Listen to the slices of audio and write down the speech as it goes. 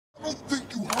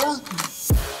Okay,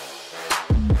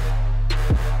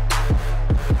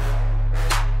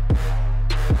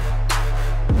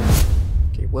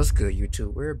 what's good,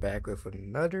 YouTube? We're back with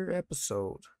another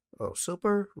episode of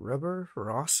Super Rubber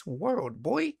Ross World,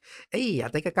 boy. Hey, I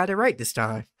think I got it right this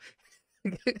time.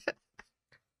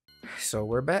 So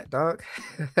we're back, dog.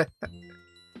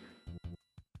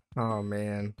 Oh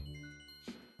man,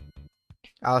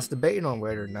 I was debating on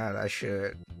whether or not I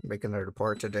should make another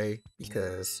part today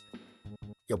because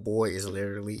your boy is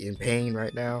literally in pain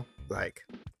right now. Like,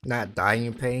 not dying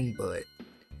in pain, but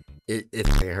it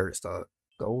hurts, dog.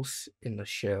 Ghost in the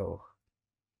Shell.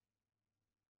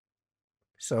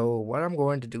 So what I'm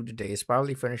going to do today is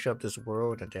probably finish up this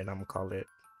world and then I'm gonna call it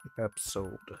an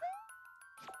episode.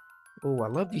 Oh, I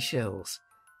love these shells.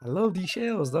 I love these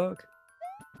shells, dog.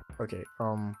 Okay,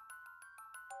 what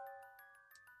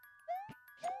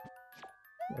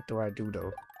do I do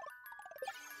though?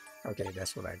 Okay,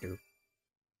 that's what I do.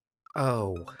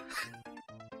 Oh,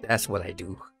 that's what I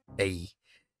do. Hey.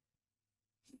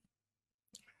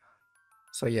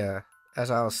 So yeah, as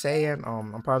I was saying,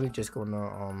 I'm probably just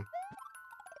gonna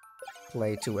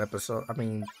play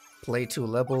play two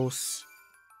levels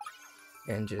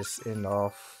and just end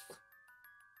off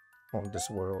on this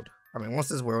world. I mean, once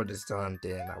this world is done,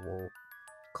 then I will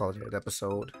call it an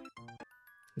episode.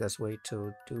 Let's wait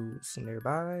till dudes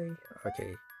nearby.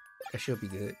 Okay, that should be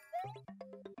good.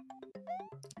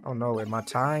 Oh no, am I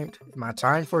timed? Am I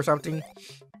timed for something?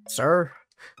 Sir?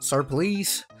 Sir,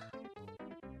 please?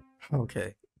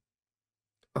 Okay.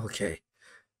 Okay.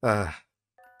 Uh,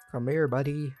 come here,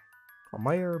 buddy.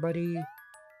 Come here, buddy.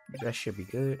 That should be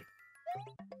good.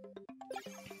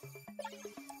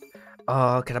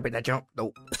 Can I make that jump?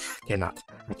 Nope. Cannot.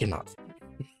 I cannot.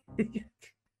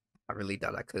 I really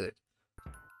thought I could.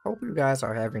 Hope you guys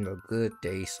are having a good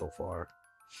day so far.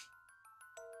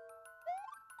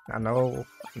 I know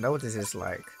this is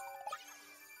like,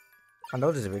 I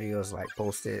know this video is like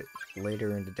posted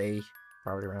later in the day,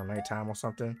 probably around nighttime or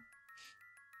something.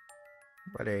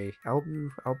 But hey, I hope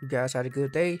you guys had a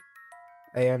good day.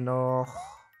 And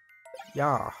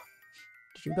yeah,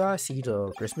 did you guys see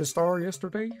the Christmas star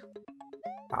yesterday?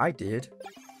 I did.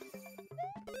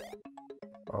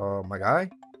 My guy?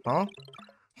 Huh?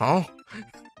 Huh?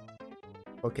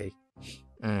 Okay.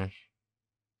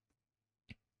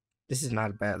 This is not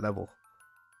a bad level.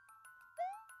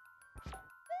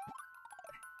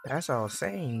 As I was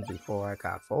saying before I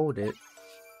got folded,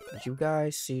 did you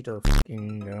guys see the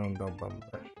fucking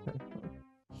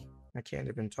I can't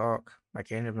even talk. I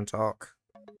can't even talk.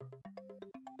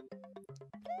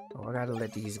 Oh, I gotta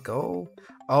let these go.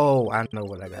 Oh, I know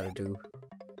what I gotta do.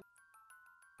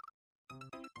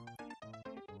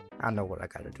 I know what I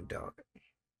gotta do, dog.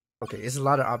 Okay, there's a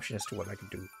lot of options to what I can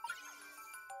do.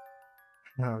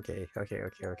 Okay.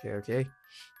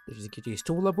 Just get these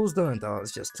 2 levels done, dog.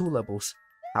 It's just 2 levels.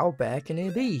 How bad can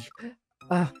it be?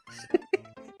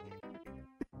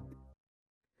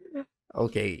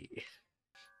 Okay.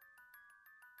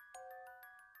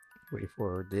 Wait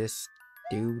for this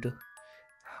dude.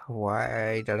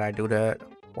 Why did I do that?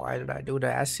 Why did I do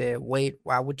that? I said, wait,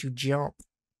 why would you jump?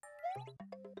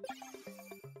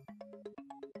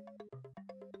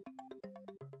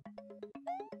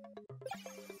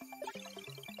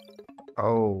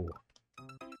 Oh.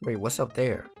 Wait, what's up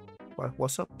there?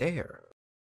 What's up there?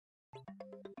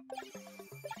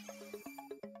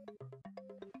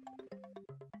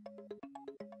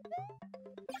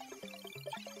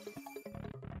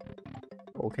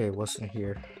 Okay, what's in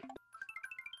here?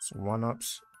 Some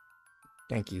 1-ups.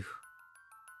 Thank you.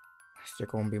 Is there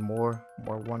gonna be more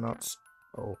 1-ups?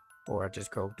 Oh, or I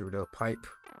just go through the pipe.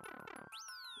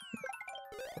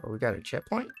 Oh, we got a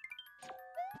checkpoint?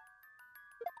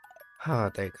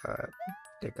 Oh, thank God.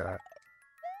 Thank God.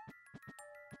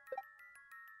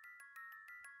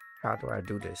 How do I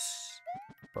do this?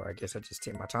 Oh, I guess I just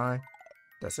take my time.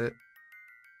 That's it.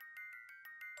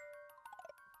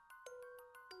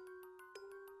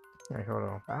 Alright, hold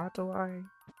on. How do I?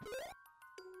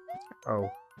 Oh,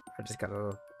 I just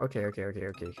gotta. Okay.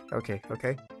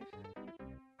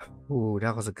 Ooh,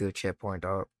 that was a good checkpoint,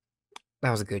 dog. That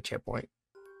was a good checkpoint.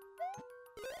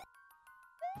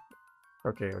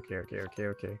 Okay.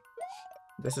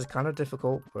 This is kind of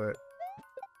difficult, but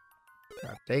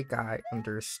I think I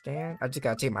understand. I just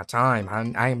gotta take my time.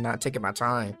 I am not taking my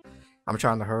time. I'm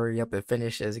trying to hurry up and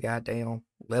finish this goddamn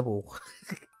level.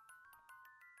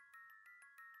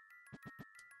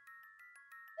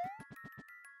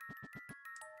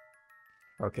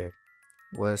 Okay,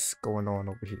 what's going on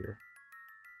over here?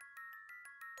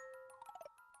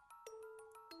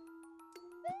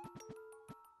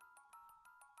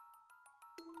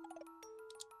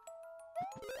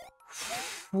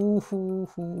 Ooh, ooh,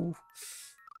 ooh.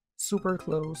 Super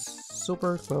close.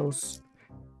 Super close.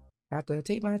 Had to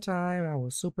take my time. I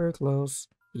was super close.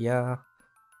 Yeah.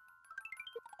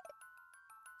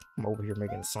 I'm over here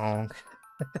making a song.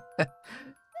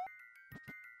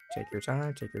 Take your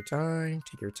time. Take your time.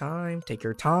 Take your time. Take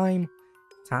your time.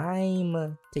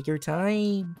 Time. Take your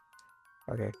time.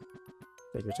 Okay.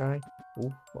 Take your time.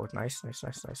 Ooh. Oh, nice. Nice.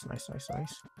 Nice. Nice. Nice. Nice.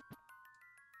 Nice.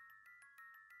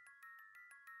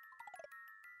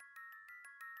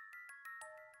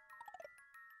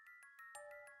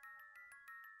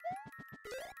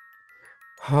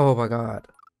 Oh my god.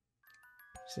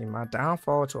 See, my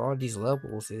downfall to all these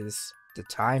levels is the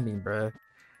timing, bruh.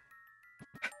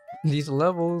 These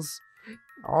levels,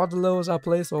 all the levels I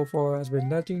played so far has been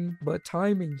nothing but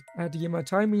timing. I had to get my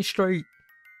timing straight.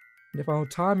 And if I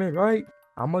don't time it right,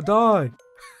 I'ma die.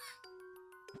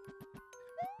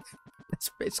 That's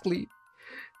basically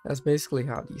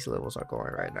how these levels are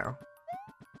going right now.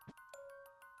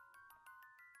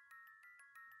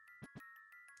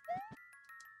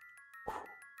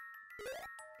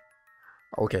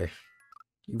 Okay.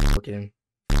 You fucking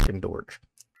dork.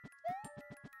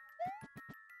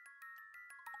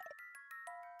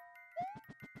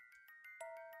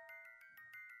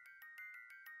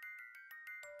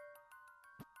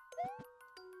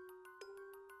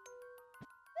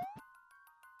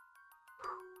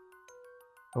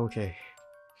 Okay.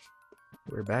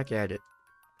 We're back at it.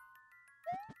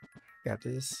 Got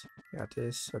this. Got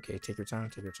this. Okay, take your time.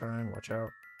 Take your time. Watch out.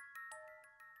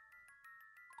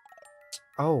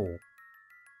 Oh.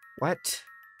 What?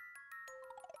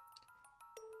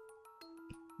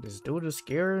 This dude is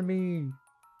scaring me.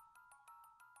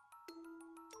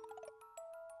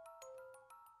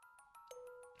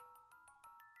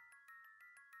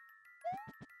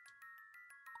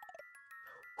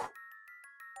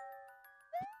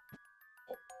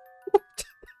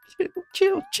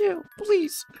 Chill,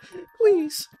 please,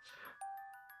 please.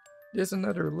 There's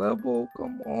another level.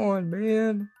 Come on,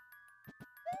 man.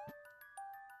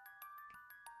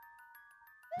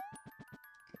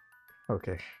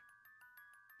 Okay.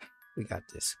 We got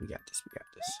this. We got this. We got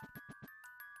this.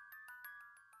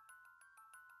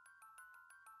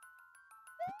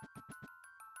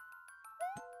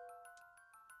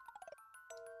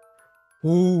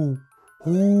 Ooh.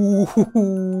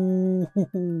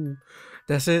 Ooh.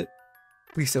 That's it.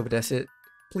 Please tell me that's it.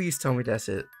 Please tell me that's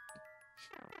it.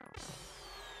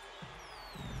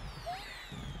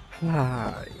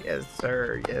 Ah, yes,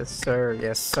 sir. Yes, sir.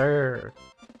 Yes, sir.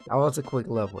 That was a quick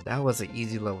level. That was an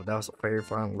easy level. That was a very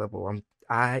fun level.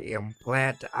 I am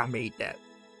glad that I made that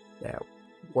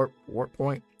warp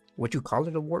point. Would you call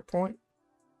it a warp point?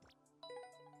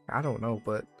 I don't know,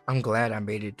 but I'm glad I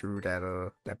made it through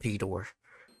that P door.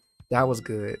 That was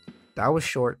good. That was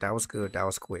short. That was good. That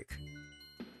was quick.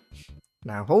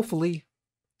 Now, hopefully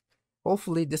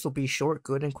this will be short,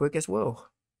 good, and quick as well.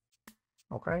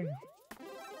 Okay.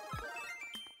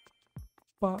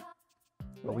 But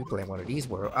well, we playing one of these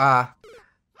world. Ah,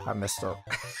 I messed up.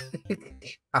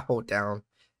 I hold down.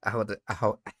 I held it.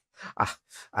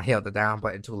 I held the down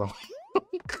button too long.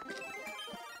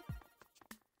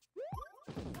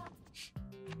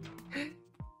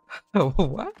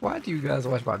 Why do you guys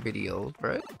watch my videos,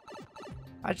 bro?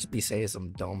 I just be saying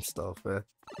some dumb stuff, bro.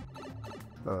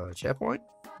 Checkpoint?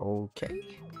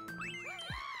 Okay.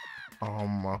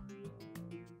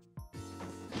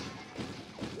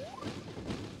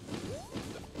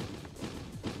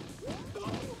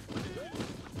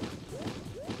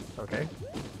 Okay.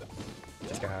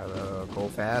 Just gotta go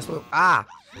fast. Ah!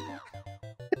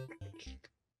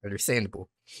 Understandable.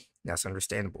 That's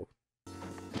understandable.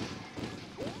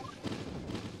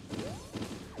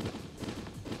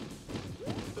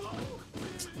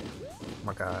 Oh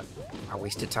my god. I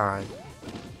wasted time.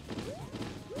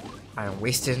 I am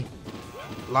wasting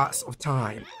lots of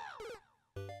time.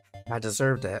 I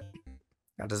deserve that.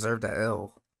 I deserve that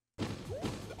L.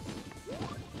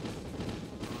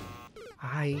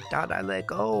 I thought I let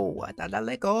go. I thought I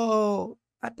let go.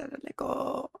 I thought I let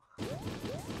go.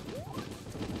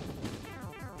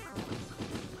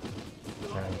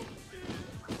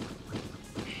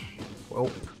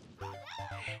 Well.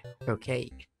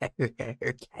 Okay.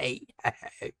 Okay.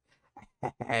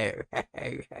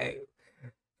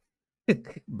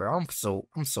 Bro,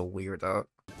 I'm so weird, dog.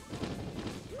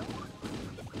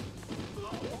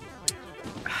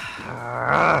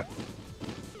 Oh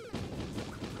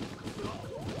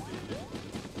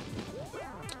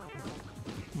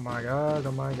my god,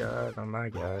 oh my god, oh my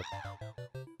god.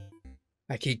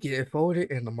 I keep getting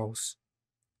folded in the most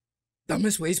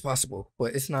dumbest ways possible,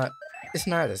 but it's not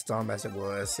as dumb as it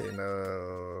was in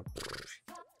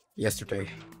yesterday.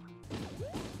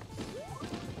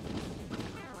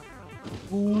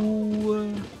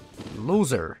 Ooh,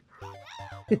 loser.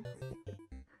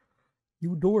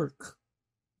 You dork.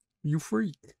 You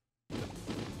freak.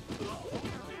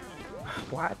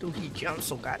 Why do he jump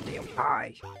so goddamn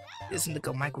high? This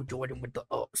nigga Michael Jordan with the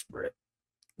ups, bro.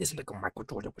 This nigga Michael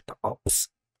Jordan with the ups.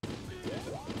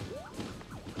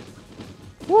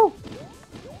 Woo!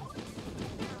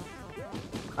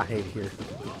 I hate it here.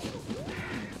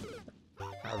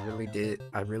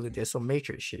 I really did some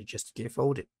Matrix shit just to get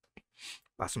folded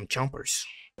by some jumpers.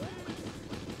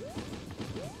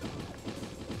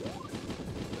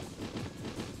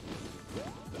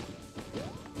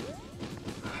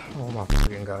 Oh my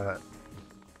fucking god.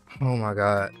 Oh my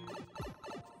god.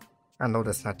 I know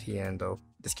that's not the end though.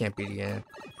 This can't be the end.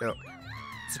 Yep.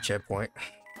 It's a checkpoint.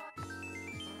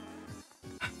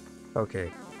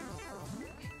 Okay.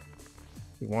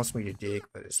 He wants me to dig,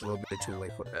 but it's a little bit too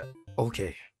late for that.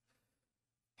 Okay.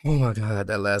 Oh my god,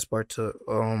 that last part took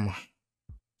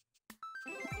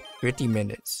 50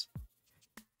 minutes.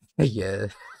 Yeah.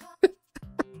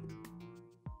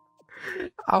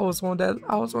 I was on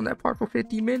that part for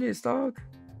 50 minutes, dog.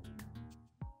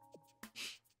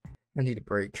 I need a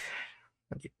break.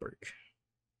 I need a break.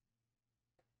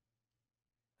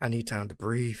 I need time to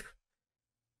breathe.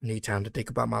 I need time to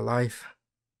think about my life.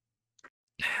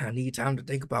 I need time to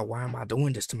think about why am I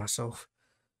doing this to myself.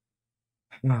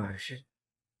 Oh shit.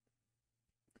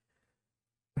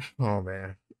 Oh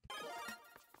man.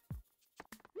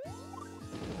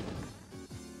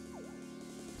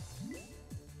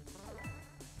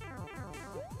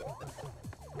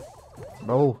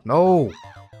 No, no.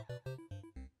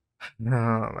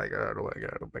 Oh my god, oh my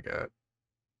god, oh my god.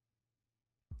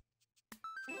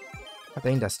 I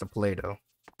think that's the play though.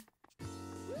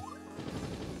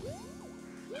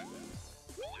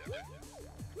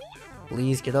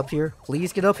 Please get up here.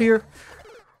 Please get up here.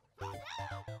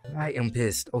 I am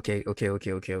pissed. Okay, okay,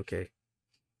 okay, okay, okay.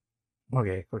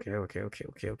 Okay, okay, okay, okay,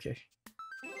 okay, okay.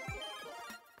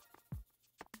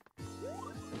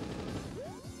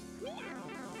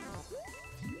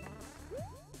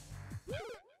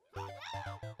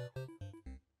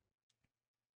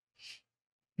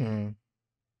 Hmm.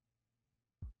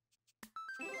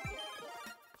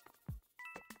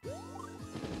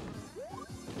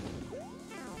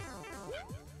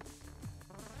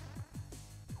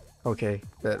 Okay,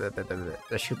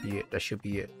 that should be it. That should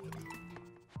be it.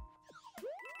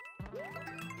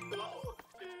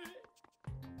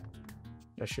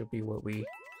 That should be what we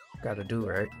gotta do,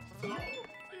 right?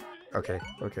 Okay,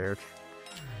 okay, okay.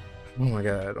 Oh my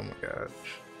god, oh my god.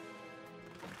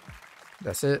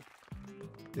 That's it?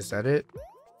 Is that it?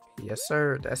 Yes,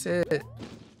 sir, that's it.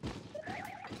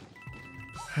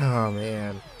 Oh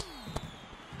man.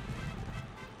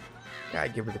 Gotta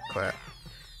give it a clap.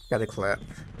 Gotta clap.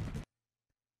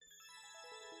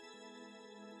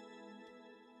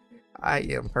 I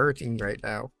am hurting right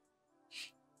now.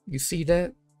 You see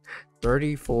that?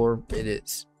 34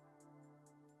 minutes.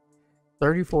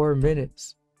 34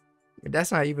 minutes.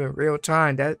 That's not even real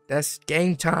time. That's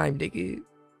game time, nigga.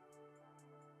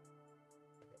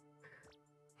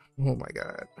 Oh my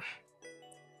god.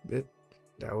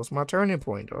 That was my turning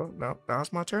point, though. No, that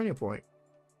was my turning point.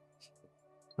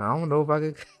 I don't know if I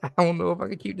could I don't know if I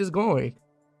could keep this going.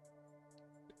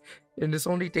 And it's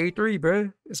only day 3,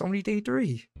 bruh. It's only day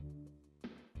 3.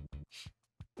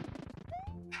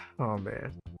 Oh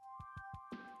man.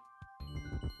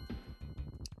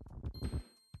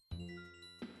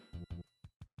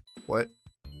 What?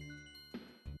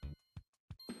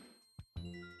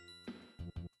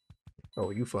 Oh,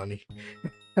 you funny.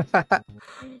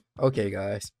 Okay,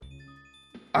 guys.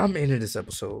 I'm ending this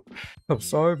episode. I'm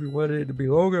sorry if you wanted it to be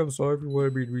longer. I'm sorry if you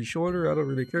wanted me to be shorter. I don't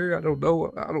really care. I don't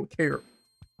know. I don't care.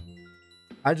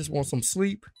 I just want some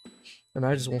sleep. And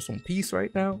I just want some peace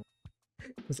right now.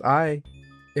 Because I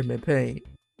am in pain.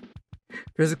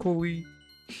 Physically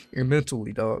and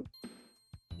mentally, dog.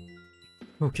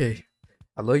 Okay.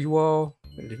 I love you all.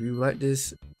 And if you like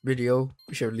this video,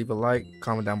 be sure to leave a like,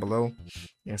 comment down below,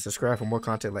 and subscribe for more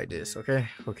content like this. Okay?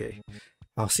 Okay.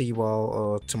 I'll see you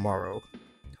all tomorrow.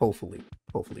 Hopefully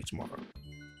tomorrow.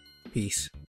 Peace.